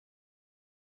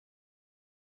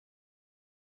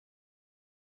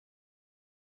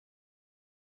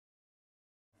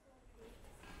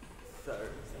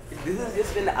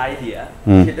Just an idea,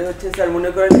 সেটা হচ্ছে sir মনে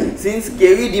করেন সিন্স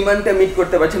কেউই ডিমান্ডটা মিট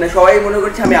করতে পারছে না, সবাই মনে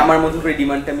করছে আমি আমার মতো করে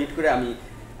ডিমান্ডটা মিট করে আমি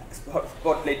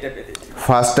স্পটলাইটটা পেতেছি।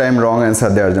 ফার্স্ট টাইম রং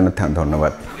অ্যান্সার দেওয়ার জন্য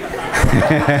ধন্যবাদ।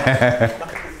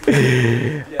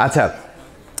 আচ্ছা,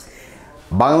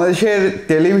 বাংলাদেশের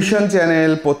টেলিভিশন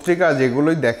চ্যানেল পত্রিকা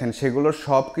যেগুলোই দেখেন সেগুলোর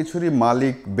সব কিছুরই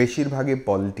মালিক বেশিরভাগই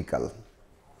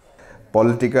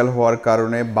পলিটিক্যাল হওয়ার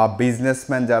কারণে, বা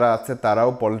বিজনেসম্যান যারা আছে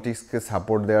তারাও পলিটিক্সকে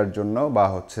সাপোর্ট দেওয়ার জন্য বা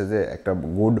হচ্ছে যে একটা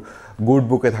গুড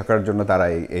বুকে থাকার জন্য তারা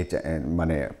এই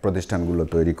মানে প্রতিষ্ঠানগুলো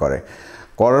তৈরি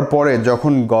করার পরে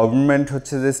যখন গভর্নমেন্ট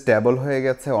হচ্ছে যে স্টেবল হয়ে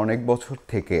গেছে অনেক বছর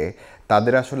থেকে,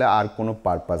 তাদের আসলে আর কোনো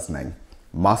পারপাস নাই,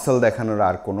 মাসল দেখানোর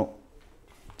আর কোনো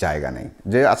জায়গা নেই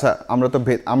যে আচ্ছা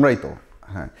আমরাই তো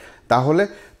হ্যাঁ, তাহলে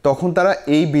তখন তারা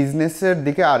এই বিজনেসের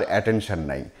দিকে আর অ্যাটেনশন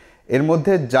নাই। এর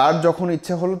মধ্যে যার যখন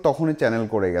ইচ্ছা হলো তখনই চ্যানেল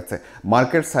করে গেছে।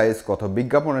 মার্কেট সাইজ কত,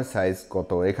 বিজ্ঞাপনের সাইজ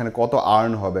কত, এখানে কত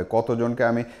আর্ন হবে, কতজনকে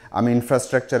আমি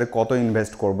ইনফ্রাস্ট্রাকচারে কত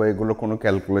ইনভেস্ট করব, এগুলো কোনো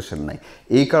ক্যালকুলেশন নাই।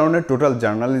 এই কারণে টোটাল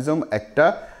জার্নালিজম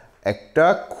একটা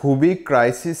খুবই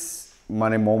ক্রাইসিস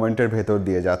মানে মোমেন্টের ভেতর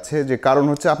দিয়ে যাচ্ছে। যে কারণ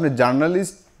হচ্ছে আপনি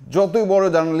জার্নালিস্ট, যতই বড়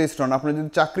জার্নালিস্ট হন, আপনার যদি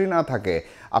চাকরি না থাকে,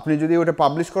 আপনি যদি ওটা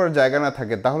পাবলিশ করার জায়গা না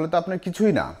থাকে, তাহলে তো আপনার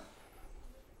কিছুই না।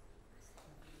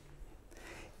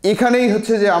 এখানেই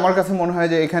হচ্ছে যে আমার কাছে মনে হয়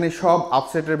যে এখানে সব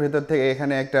আপসেটের ভেতর থেকে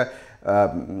এখানে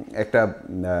একটা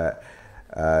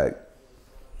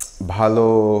ভালো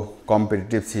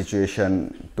কম্পিটিটিভ সিচুয়েশন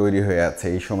তৈরি হয়ে আছে।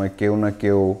 এই সময় কেউ না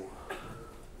কেউ,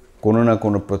 কোনো না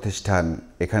কোনো প্রতিষ্ঠান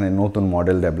এখানে নতুন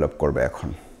মডেল ডেভেলপ করবে এখন।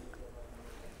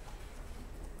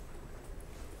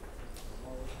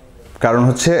 কারণ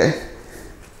হচ্ছে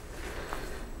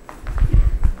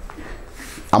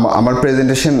আমার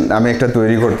প্রেজেন্টেশন আমি একটা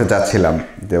তৈরি করতে চাচ্ছিলাম,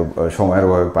 যে সময়ের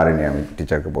অভাবে পারিনি। আমি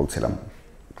টিচারকে বলছিলাম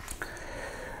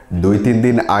 2-3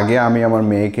 দিন আগে আমি আমার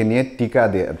মেয়েকে নিয়ে টিকা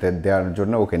দেওয়ার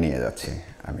জন্য ওকে নিয়ে যাচ্ছি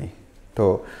আমি। তো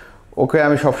ওকে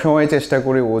আমি সবসময় চেষ্টা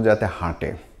করি ও যাতে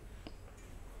হাঁটে।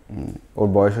 ওর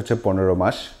বয়স হচ্ছে 15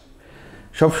 মাস।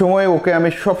 সবসময় ওকে আমি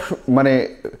মানে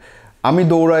আমি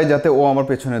দৌড়াই যাতে ও আমার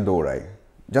পেছনে দৌড়ায়,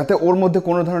 যাতে ওর মধ্যে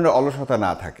কোনো ধরনের অলসতা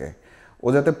না থাকে, ও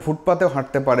যাতে ফুটপাতেও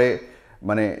হাঁটতে পারে,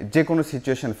 মানে যে কোনো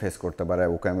সিচুয়েশন ফেস করতে পারে।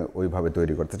 ওকে আমি ওইভাবে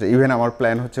তৈরি করতে চাই। ইভেন আমার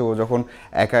প্ল্যান হচ্ছে ও যখন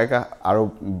একা আরও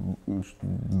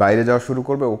বাইরে যাওয়া শুরু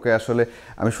করবে, ওকে আসলে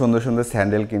আমি সুন্দর সুন্দর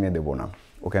স্যান্ডেল কিনে দেবো না,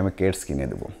 ওকে আমি কেটস কিনে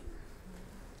দেবো।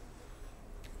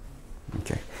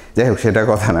 ওকে, যাই হোক, সেটা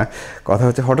কথা না। কথা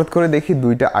হচ্ছে হঠাৎ করে দেখি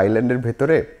 2টা আইল্যান্ডের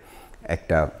ভেতরে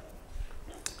একটা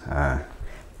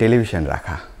টেলিভিশন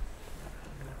রাখা।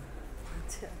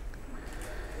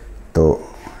 তো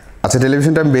আচ্ছা,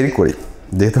 টেলিভিশনটা আমি বের করি,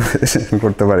 যেহেতু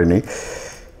করতে পারিনি।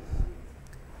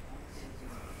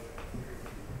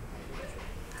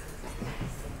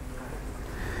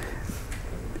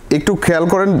 একটু খেয়াল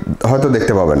করেন, হয়তো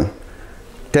দেখতে পাবেন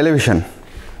টেলিভিশন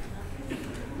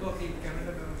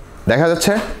দেখা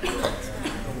যাচ্ছে।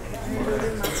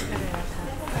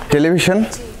 টেলিভিশন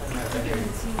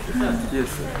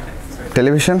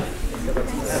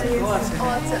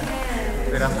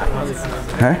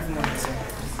হ্যাঁ,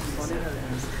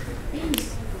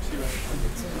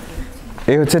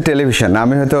 এই হচ্ছে টেলিভিশন।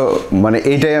 আমি হয়তো মানে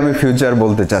এইটাই আমি ফিউচার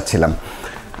বলতে চাচ্ছিলাম।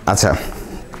 আচ্ছা,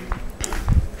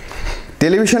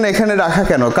 টেলিভিশন এখানে রাখা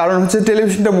কেন? কারণ হচ্ছে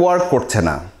টেলিভিশনটা ওয়ার্ক করছে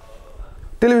না,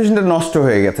 টেলিভিশনটা নষ্ট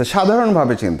হয়ে গেছে।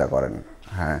 সাধারণভাবে চিন্তা করেন,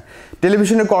 হ্যাঁ,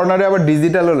 টেলিভিশনের কর্নারে আবার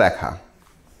ডিজিটালও লেখা।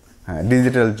 হ্যাঁ,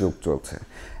 ডিজিটাল যুগ চলছে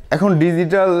এখন,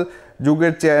 ডিজিটাল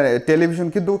যুগের টেলিভিশন।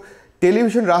 কিন্তু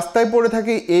টেলিভিশন রাস্তায় পড়ে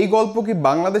থাকে, এই গল্প কি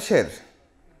বাংলাদেশের?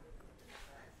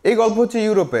 এই গল্প হচ্ছে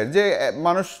ইউরোপের, যে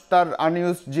মানুষ তার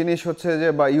আনইউজ জিনিস হচ্ছে যে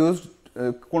বা ইউজ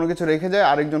কোনো কিছু রেখে যায়,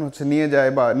 আরেকজন হচ্ছে নিয়ে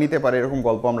যায় বা নিতে পারে, এরকম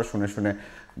গল্প আমরা শুনে শুনে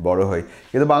বড় হই।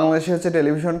 কিন্তু বাংলাদেশে হচ্ছে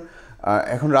টেলিভিশন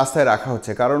এখন রাস্তায় রাখা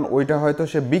হচ্ছে, কারণ ওইটা হয়তো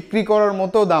সে বিক্রি করার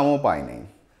মতো দামও পায় নাই।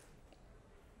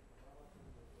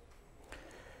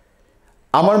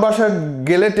 আমার বাসায়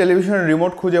গেলে টেলিভিশনের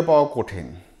রিমোট খুঁজে পাওয়া কঠিন।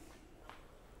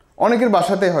 অনেকের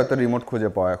বাসাতেই হয়তো রিমোট খুঁজে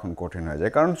পাওয়া এখন কঠিন হয়ে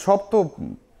যায়, কারণ সব তো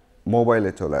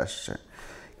মোবাইলে চলে আসছে।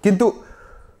 কিন্তু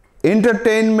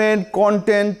এন্টারটেইনমেন্ট,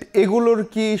 কন্টেন্ট, এগুলোর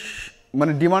কি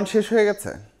মানে ডিমান্ড শেষ হয়ে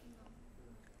গেছে?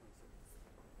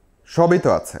 সবই তো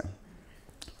আছে।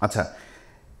 আচ্ছা,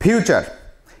 ফিউচার,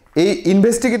 এই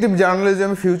ইনভেস্টিগেটিভ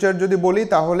জার্নালিজম ফিউচার যদি বলি,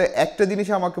 তাহলে একটা জিনিস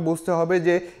আমাকে বুঝতে হবে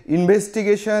যে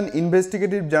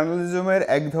ইনভেস্টিগেটিভ জার্নালিজমের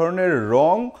এক ধরনের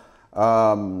রং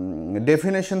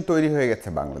ডেফিনেশন তৈরি হয়ে গেছে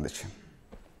বাংলাদেশে।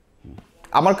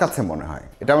 আমার কাছে মনে হয়,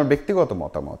 এটা আমার ব্যক্তিগত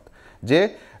মতামত, যে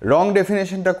রং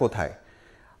ডেফিনেশনটা কোথায়।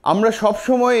 আমরা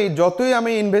সবসময়, যতই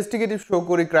আমি ইনভেস্টিগেটিভ শো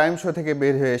করি, ক্রাইম শো থেকে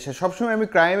বের হয়ে এসে সবসময় আমি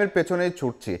ক্রাইমের পেছনেই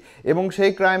ছুটছি, এবং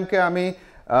সেই ক্রাইমকে আমি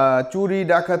চুরি,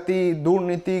 ডাকাতি,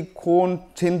 দুর্নীতি, খুন,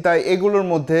 ছিনতাই, এগুলোর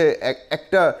মধ্যে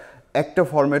একটা একটা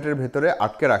ফরম্যাটের ভেতরে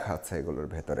আটকে রাখা আছে এগুলোর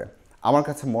ভেতরে। আমার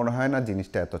কাছে মনে হয় না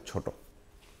জিনিসটা এত ছোট।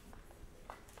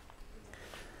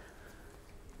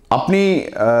 আপনি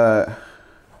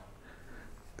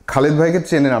খালিদ ভাইকে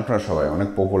চেনেন আপনারা সবাই, অনেক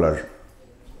পপুলার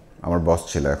আমার বস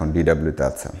ছিল, এখন ডিডাব্লিউতে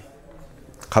আছে।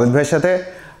 খালিদ ভাইয়ের সাথে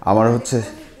আমার হচ্ছে,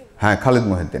 হ্যাঁ খালিদ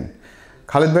মহিউদ্দিন,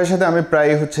 খালিদ ভাইয়ের সাথে আমি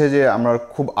প্রায় হচ্ছে যে আমার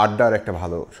খুব আড্ডার একটা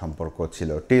ভালো সম্পর্ক ছিল,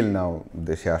 টিল নাও।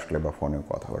 দেশে আসলে বা ফোনে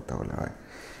কথাবার্তা হলে হয়।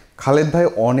 খালিদ ভাই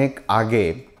অনেক আগে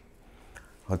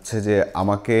হচ্ছে যে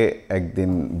আমাকে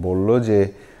একদিন বলল যে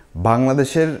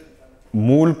বাংলাদেশের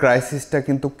মূল ক্রাইসিসটা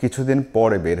কিন্তু কিছুদিন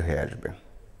পরে বের হয়ে আসবে।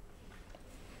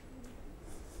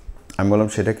 আমি বললাম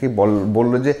সেটা কি?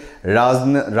 বললো যে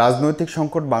রাজনৈতিক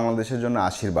সংকট বাংলাদেশের জন্য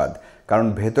আশীর্বাদ, কারণ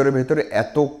ভেতরে ভেতরে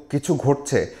এত কিছু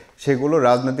ঘটছে সেগুলো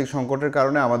রাজনৈতিক সংকটের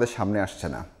কারণে আমাদের সামনে আসছে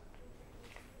না।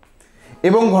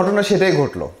 এবং ঘটনা সেটাই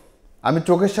ঘটলো। আমি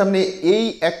চোখের সামনে এই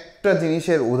একটা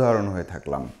জিনিসের উদাহরণ হয়ে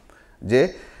থাকলাম যে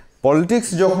পলিটিক্স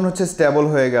যখন হচ্ছে স্টেবল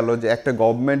হয়ে গেল, যে একটা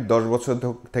গভর্নমেন্ট 10 বছর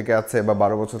থেকে আছে বা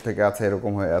 12 বছর থেকে আছে,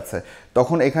 এরকম হয়ে আছে,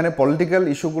 তখন এখানে পলিটিক্যাল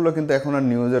ইস্যুগুলো কিন্তু এখন আর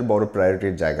নিউজের বড়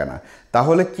প্রায়োরিটির জায়গা না।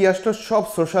 তাহলে কি আসলো? সব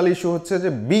সোশ্যাল ইস্যু হচ্ছে যে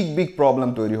বিগ বিগ প্রবলেম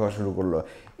তৈরি হওয়া শুরু করলো।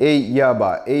 এই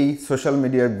ইয়াবা, এই সোশ্যাল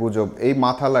মিডিয়ার গুজব, এই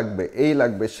মাথা লাগবে, এই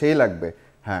লাগবে, সেই লাগবে,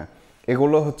 হ্যাঁ,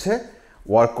 এগুলো হচ্ছে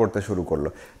ওয়ার্ক করতে শুরু করলো।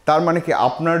 তার মানে কি,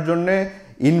 আপনার জন্যে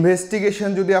ইনভেস্টিগেশন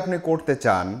যদি আপনি করতে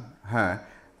চান, হ্যাঁ,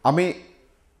 আমি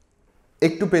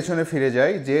একটু পেছনে ফিরে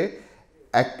যাই যে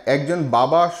একজন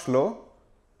বাবা আসলো,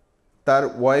 তার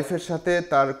ওয়াইফের সাথে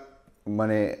তার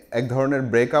মানে এক ধরনের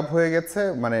ব্রেকআপ হয়ে গেছে,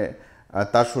 মানে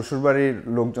তার শ্বশুরবাড়ির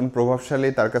লোকজন প্রভাবশালী,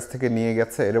 তার কাছ থেকে নিয়ে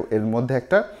গেছে, এর মধ্যে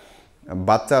একটা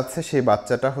বাচ্চা আছে, সেই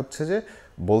বাচ্চাটা হচ্ছে যে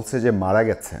বলছে যে মারা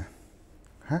গেছে।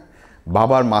 হ্যাঁ,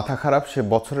 বাবার মাথা খারাপ, সে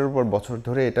বছরের পর বছর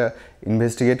ধরে এটা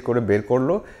ইনভেস্টিগেট করে বের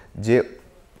করলো যে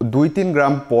 2-3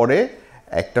 গ্রাম পরে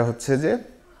একটা হচ্ছে যে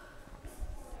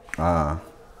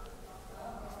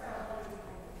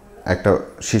একটা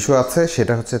শিশু আছে,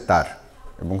 সেটা হচ্ছে তার,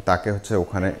 এবং তাকে হচ্ছে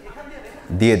ওখানে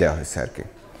দিয়ে দেওয়া হয়েছে আর কি।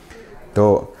 তো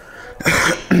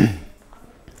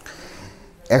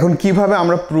এখন কিভাবে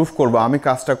আমরা প্রুফ করব? আমি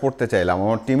কাজটা করতে চাইলাম,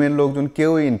 আমার টিমের লোকজন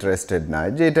কেউই ইন্টারেস্টেড না,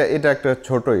 যে এটা একটা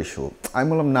ছোট ইস্যু। আমি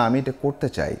বললাম না, আমি এটা করতে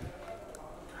চাই,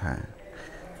 হ্যাঁ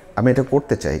আমি এটা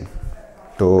করতে চাই।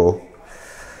 তো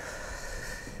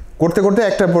করতে করতে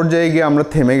একটা পর্যায়ে গিয়ে আমরা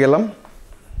থেমে গেলাম।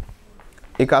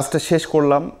 এই কাজটা শেষ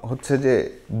করলাম হচ্ছে যে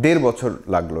 1.5 বছর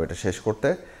লাগলো এটা শেষ করতে,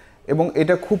 এবং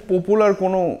এটা খুব পপুলার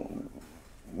কোনো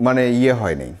মানে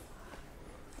হয়নি,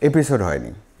 এপিসোড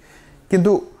হয়নি।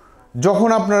 কিন্তু যখন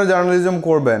আপনারা জার্নালিজম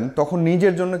করবেন তখন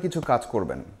নিজের জন্য কিছু কাজ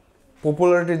করবেন,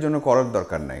 পপুলারিটির জন্য করার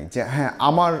দরকার নাই, যে হ্যাঁ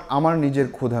আমার নিজের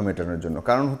ক্ষুধা মেটানোর জন্য।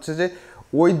 কারণ হচ্ছে যে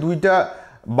ওই 2টা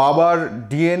বাবার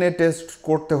ডিএনএ টেস্ট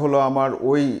করতে হলো, আমার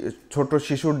ওই ছোট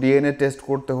শিশুর ডিএনএ টেস্ট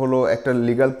করতে হলো, একটা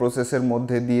লিগ্যাল প্রসেসের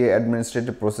মধ্যে দিয়ে,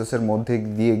 অ্যাডমিনিস্ট্রেটিভ প্রসেসের মধ্যে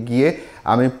দিয়ে গিয়ে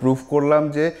আমি প্রুফ করলাম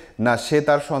যে না, সে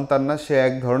তার সন্তান না, সে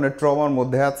এক ধরনের ট্রমার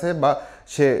মধ্যে আছে, বা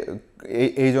সে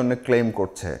এই জন্য ক্লেম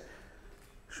করছে।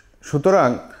 সুতরাং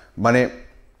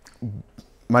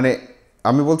মানে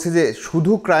আমি বলছি যে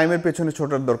শুধু ক্রাইমের পেছনে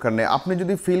ছোটার দরকার নেই। আপনি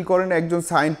যদি ফিল করেন একজন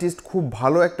সায়েন্টিস্ট খুব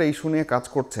ভালো একটা ইস্যু নিয়ে কাজ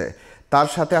করছে, তার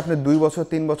সাথে আপনি 2 বছর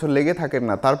 3 বছর লেগে থাকেন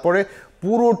না, তারপরে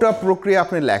পুরোটা প্রক্রিয়া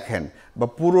আপনি লেখেন বা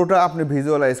পুরোটা আপনি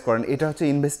ভিজুয়ালাইজ করেন, এটা হচ্ছে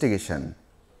ইনভেস্টিগেশন।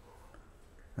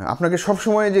 আপনাকে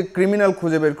সবসময় যে ক্রিমিনাল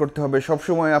খুঁজে বের করতে হবে,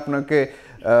 সবসময় আপনাকে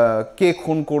কে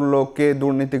খুন করলো, কে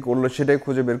দুর্নীতি করলো সেটাই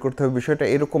খুঁজে বের করতে হবে, বিষয়টা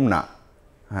এরকম না।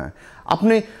 হ্যাঁ,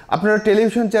 আপনারা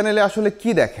টেলিভিশন চ্যানেলে আসলে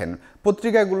কি দেখেন,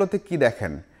 পত্রিকাগুলোতে কি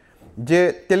দেখেন, যে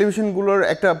টেলিভিশনগুলোর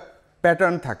একটা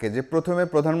প্যাটার্ন থাকে যে প্রথমে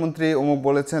প্রধানমন্ত্রী অমুক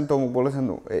বলেছেন, তমুক বলেছেন,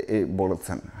 এই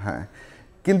বলেছেন, হ্যাঁ,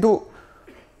 কিন্তু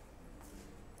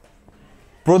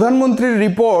প্রধানমন্ত্রীর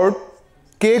রিপোর্ট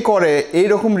কে করে,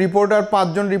 এইরকম রিপোর্টার 5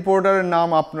 জন রিপোর্টারের নাম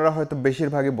আপনারা হয়তো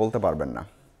বেশিরভাগই বলতে পারবেন না।